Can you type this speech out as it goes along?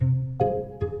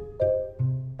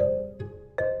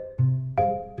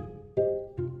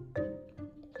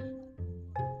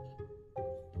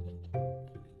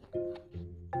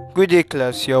Good day,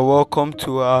 class. You're welcome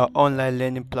to our online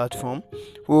learning platform.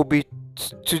 We'll be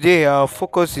today. Our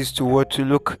focus is to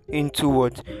look into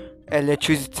what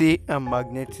electricity and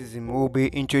magnetism. We'll be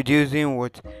introducing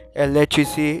what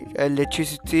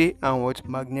electricity and what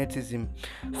magnetism.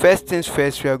 First things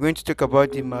first, we are going to talk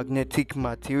about the magnetic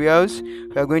materials.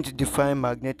 We are going to define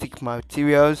magnetic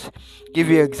materials, give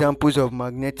you examples of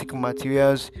magnetic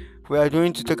materials. We are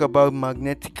going to talk about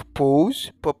magnetic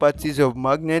poles, properties of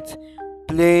magnets,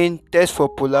 plane, test for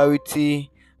polarity,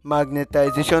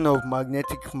 magnetization of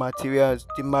magnetic materials,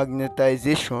 the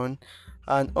magnetization,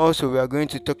 and also we are going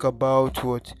to talk about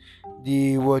what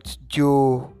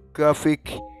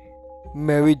geographic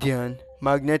meridian,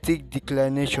 magnetic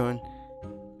declination,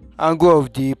 angle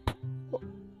of dip,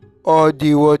 or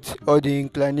the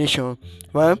inclination.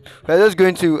 Right? We're just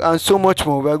going to, and so much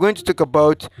more. We're going to talk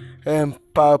about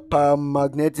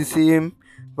paramagnetism,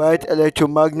 right?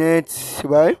 Electromagnets,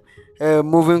 right?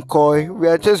 Moving coil. We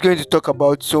are just going to talk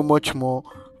about so much more,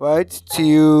 right?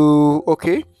 Till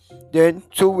okay. Then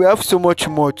so we have so much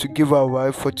more to give our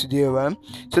right for today, right?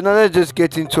 So now let's just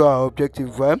get into our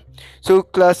objective, right? So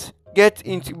class, get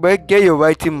your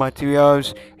writing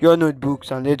materials, your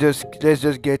notebooks, and let's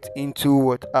just get into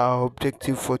what our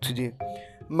objective for today.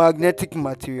 Magnetic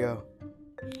material.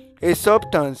 A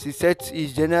substance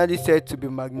is generally said to be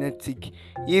magnetic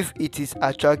if it is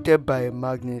attracted by a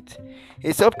magnet.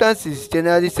 A substance is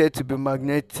generally said to be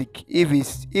magnetic if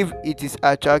it is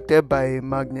attracted by a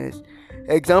magnet.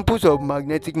 Examples of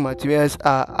magnetic materials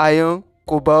are iron,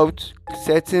 cobalt,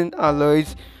 certain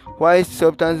alloys, while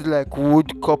substances like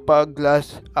wood, copper,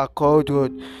 glass are called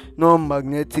what?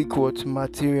 Non-magnetic what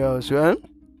materials, right?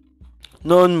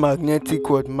 Non-magnetic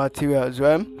what materials,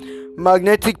 right?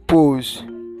 Magnetic poles.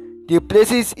 The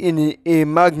places in a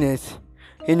magnet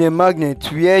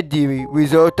where the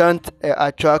resultant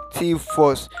attractive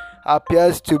force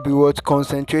appears to be what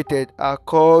concentrated are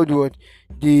called what?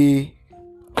 The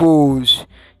poles.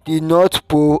 The north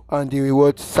pole and the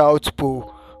what? South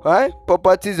pole. Right?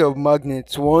 Properties of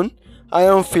magnets. 1.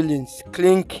 Iron fillings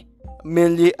cling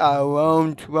mainly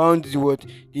around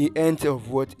the ends of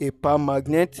what? A bar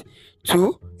magnet.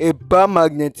 2. A bar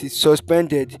magnet is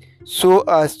suspended so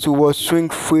as to swing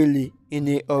freely in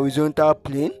a horizontal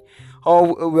plane,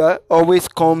 always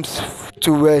comes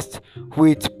to rest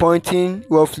with pointing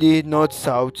roughly north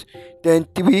south. Then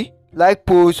 3. Like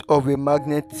poles of a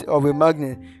magnet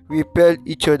repel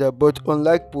each other, but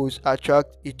unlike poles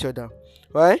attract each other.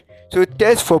 Right? So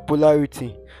test for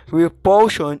polarity.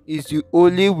 Repulsion is the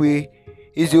only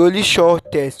sure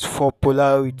test for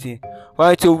polarity.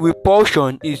 Right? So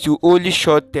repulsion is the only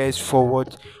sure test for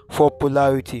what? For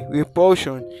polarity.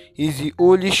 Repulsion is the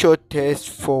only sure test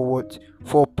for what?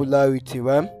 For polarity.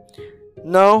 Right?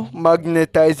 Now,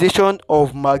 magnetization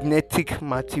of magnetic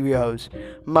materials.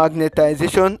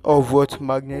 Magnetization of what?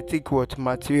 Magnetic what?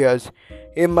 Materials.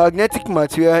 A magnetic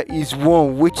material is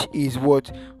one which is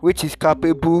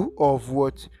capable of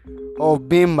what? Of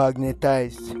being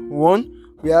magnetized. 1.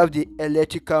 We have the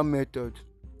electrical method.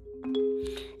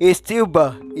 A steel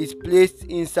bar is placed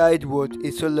inside what?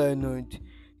 A solenoid,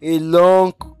 a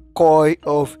long coil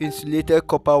of insulated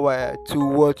copper wire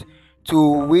to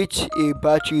which a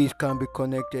battery can be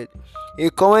connected. A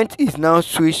current is now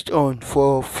switched on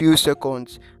for a few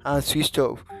seconds and switched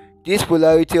off. This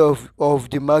polarity of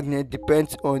the magnet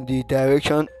depends on the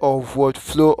direction of what?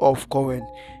 Flow of current.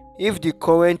 If the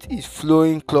current is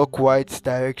flowing clockwise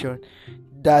direction,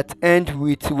 that end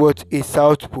with what? A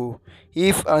south pole.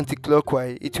 If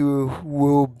anti-clockwise, it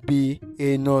will be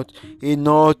a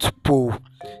north pole.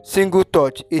 Single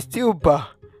touch. A steel bar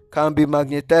can be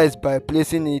magnetized by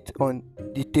placing it on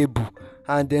the table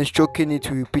and then stroking it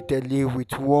repeatedly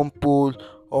with one pole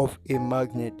of a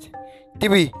magnet.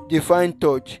 3. Define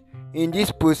touch. In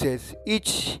this process,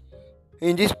 each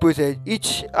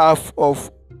half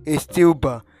of a steel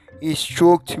bar is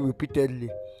stroked repeatedly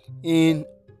in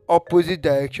opposite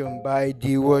direction by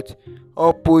the what?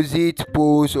 Opposite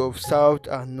poles of south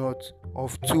and north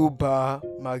of two bar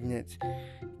magnets.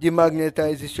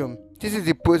 Demagnetization. This is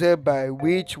the process by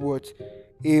which what?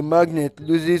 A magnet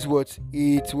loses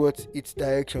its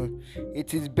direction.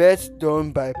 It is best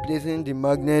done by placing the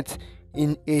magnet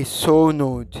in a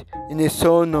solenoid in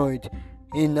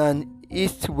an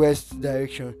east-west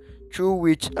direction through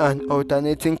which an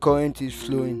alternating current is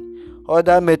flowing.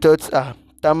 Other methods are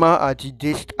thermal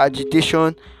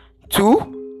agitation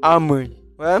to hammering.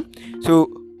 Right? So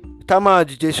Thermal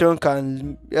agitation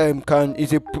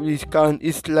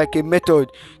is like a method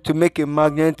to make a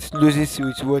magnet loses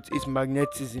its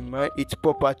magnetism, right? Its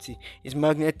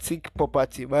magnetic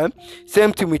property, right?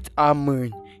 Same thing with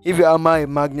hammering. If you hammer a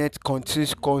magnet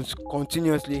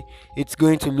continuously, it's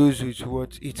going to lose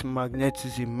its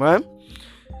magnetism, right?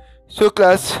 So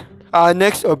class, our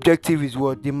next objective is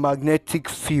what? The magnetic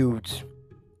field.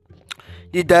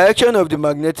 The direction of the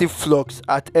magnetic flux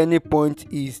at any point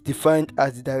is defined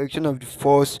as the direction of the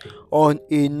force on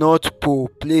a north pole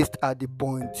placed at the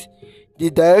point. The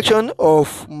direction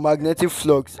of magnetic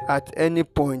flux at any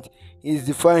point is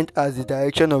defined as the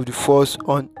direction of the force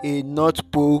on a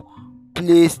north pole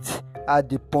placed at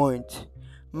the point.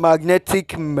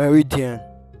 Magnetic meridian.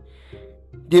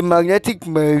 The magnetic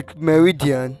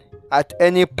meridian at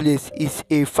any place is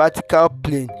a vertical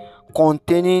plane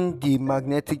containing the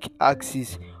magnetic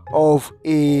axis of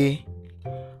a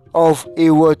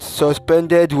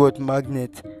suspended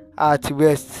magnet at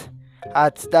rest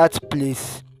at that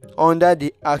place under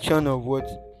the action of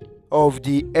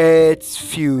the earth's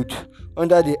field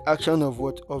under the action of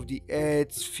the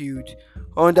earth's field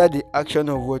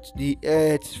the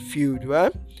earth's field,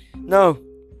 right? Now,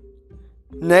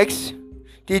 next,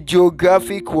 the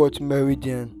geographic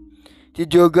meridian. The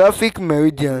geographic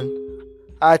meridian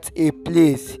at a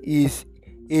place is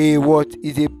a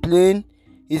plane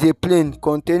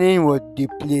containing the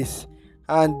place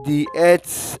and the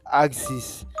earth's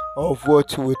axis of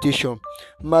rotation.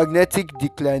 Magnetic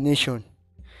declination.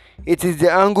 It is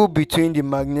the angle between the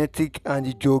magnetic and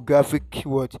the geographic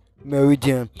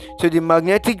meridian. So the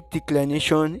magnetic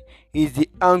declination is the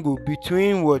angle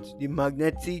between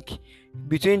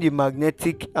the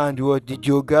magnetic and the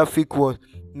geographic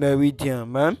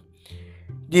meridian, man.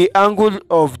 The angle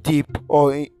of dip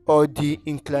or the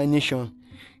inclination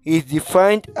is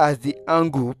defined as the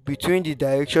angle between the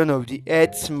direction of the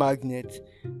earth's magnet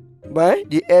by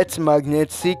the earth's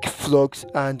magnetic flux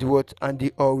and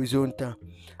the horizontal.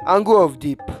 Angle of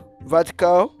dip,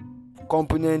 vertical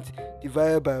component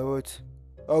divided by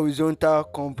horizontal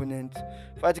component.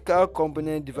 Vertical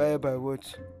component divided by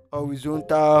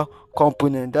horizontal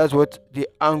component. That's the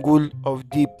angle of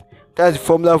dip. That's the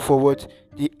formula for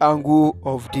the angle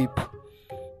of dip.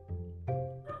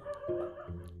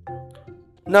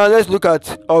 Now let's look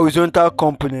at horizontal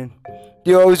component.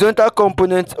 The horizontal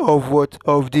component of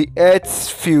the earth's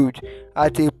field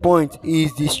at a point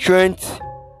is the strength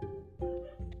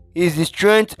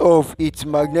of its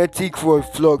magnetic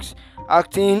flux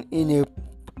acting in a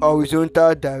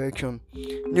horizontal direction.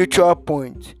 Neutral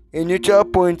point. A neutral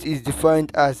point is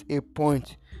defined as a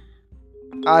point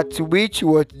at which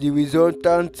the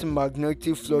resultant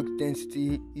magnetic flux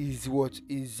density is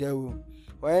zero.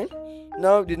 Right?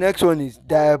 Now the next one is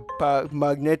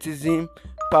diamagnetism,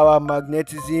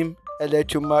 paramagnetism,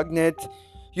 electromagnet,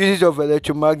 uses of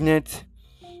electromagnet.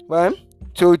 Right?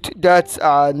 So that's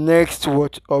our next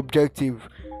objective.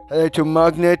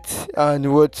 Electromagnet and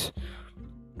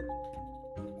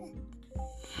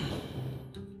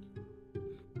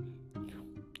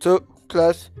So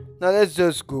class, now let's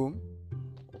just go.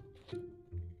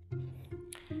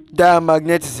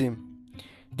 Diamagnetism.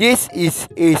 This is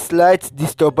a slight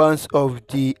disturbance of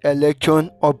the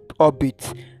electron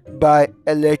orbit by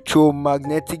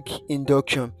electromagnetic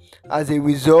induction as a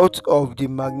result of the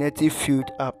magnetic field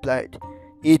applied.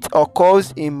 It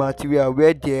occurs in material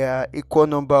where there are equal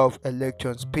number of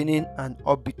electrons spinning and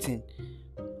orbiting.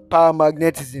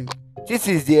 Paramagnetism. This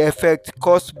is the effect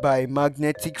caused by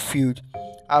magnetic field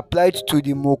applied to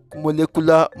the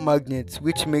molecular magnet,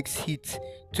 which makes heat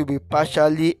to be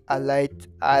partially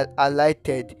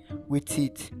alighted with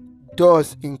it,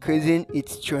 thus increasing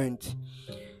its strength.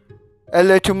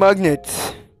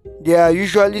 Electromagnets. They are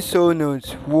usually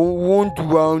solenoids wound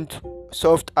round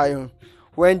soft iron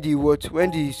when the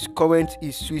current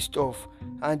is switched off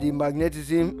and the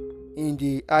magnetism in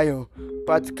the iron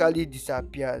practically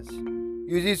disappears.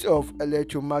 Uses of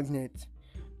electromagnet: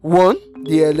 1.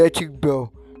 The electric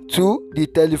bell. 2. The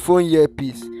telephone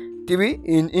earpiece. 3.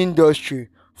 In industry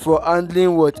for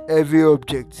handling heavy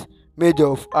objects made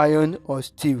of iron or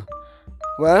steel.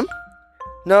 Well,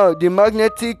 now the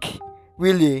magnetic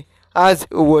relay has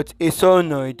a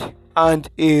solenoid and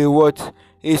a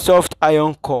soft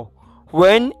iron core.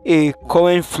 When a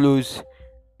current flows,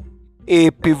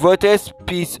 a pivoted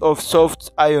piece of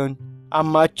soft iron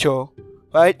armature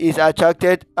is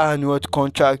attracted and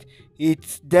contract. It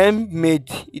is then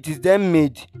made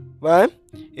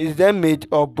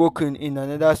or broken in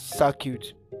another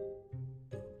circuit.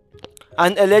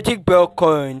 An electric bell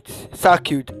current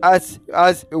circuit has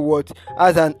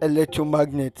an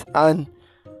electromagnet and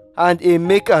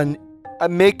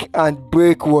make and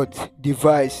break what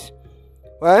device,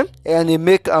 right? And a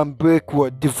make and break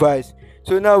what device.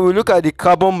 So now we look at the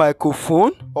carbon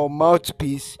microphone or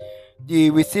mouthpiece, the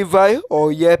receiver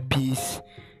or earpiece,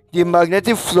 the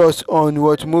magnetic flux on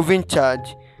what moving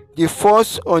charge, the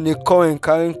force on a current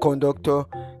carrying conductor,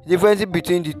 difference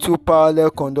between the two parallel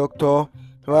conductor,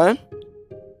 right?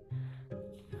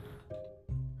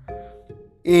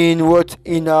 In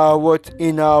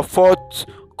our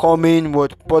forthcoming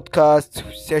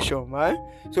podcast session, right?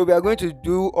 So we are going to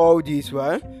do all this,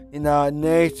 right, in our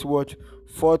next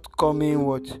forthcoming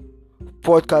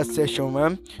podcast session,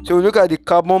 right? So we look at the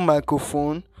carbon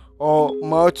microphone or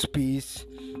mouthpiece,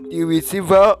 the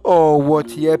receiver or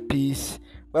earpiece,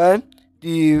 right?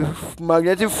 The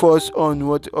magnetic force on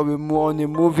on a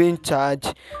moving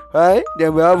charge, right?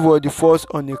 Then we have the force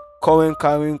on a current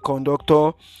carrying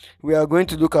conductor. We are going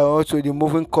to look at also the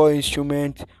moving coil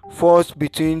instrument, force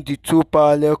between the two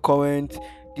parallel currents,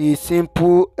 the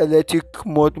simple electric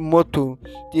motor,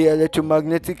 the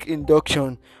electromagnetic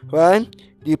induction, right?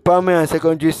 The primary and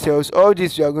secondary cells. All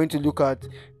this we are going to look at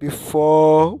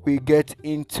before we get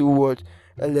into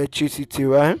electricity,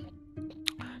 right?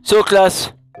 So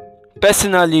class,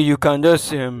 personally you can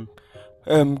just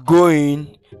go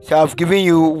in. So I've given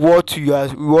you what you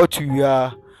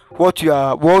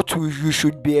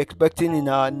should be expecting in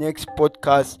our next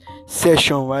podcast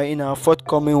session, right? In our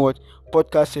forthcoming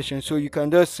podcast session. So you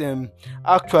can just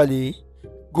actually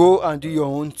go and do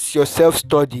your self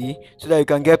study so that you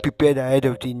can get prepared ahead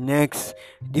of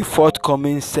the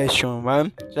forthcoming session,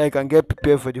 right? So that you can get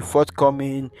prepared for the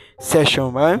forthcoming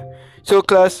session, right? So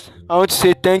class, I want to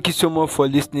say thank you so much for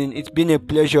listening. It's been a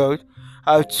pleasure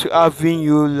having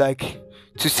you,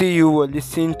 to see you or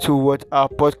listen to our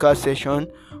podcast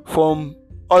session. From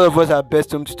all of us at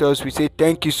Best Home Tutors, we say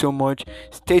thank you so much.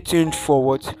 Stay tuned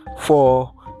for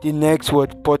the next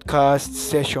podcast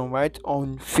session, right,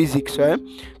 on physics, right?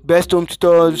 Best Home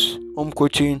Tutors, home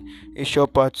coaching, a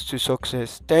short path to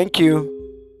success. Thank you.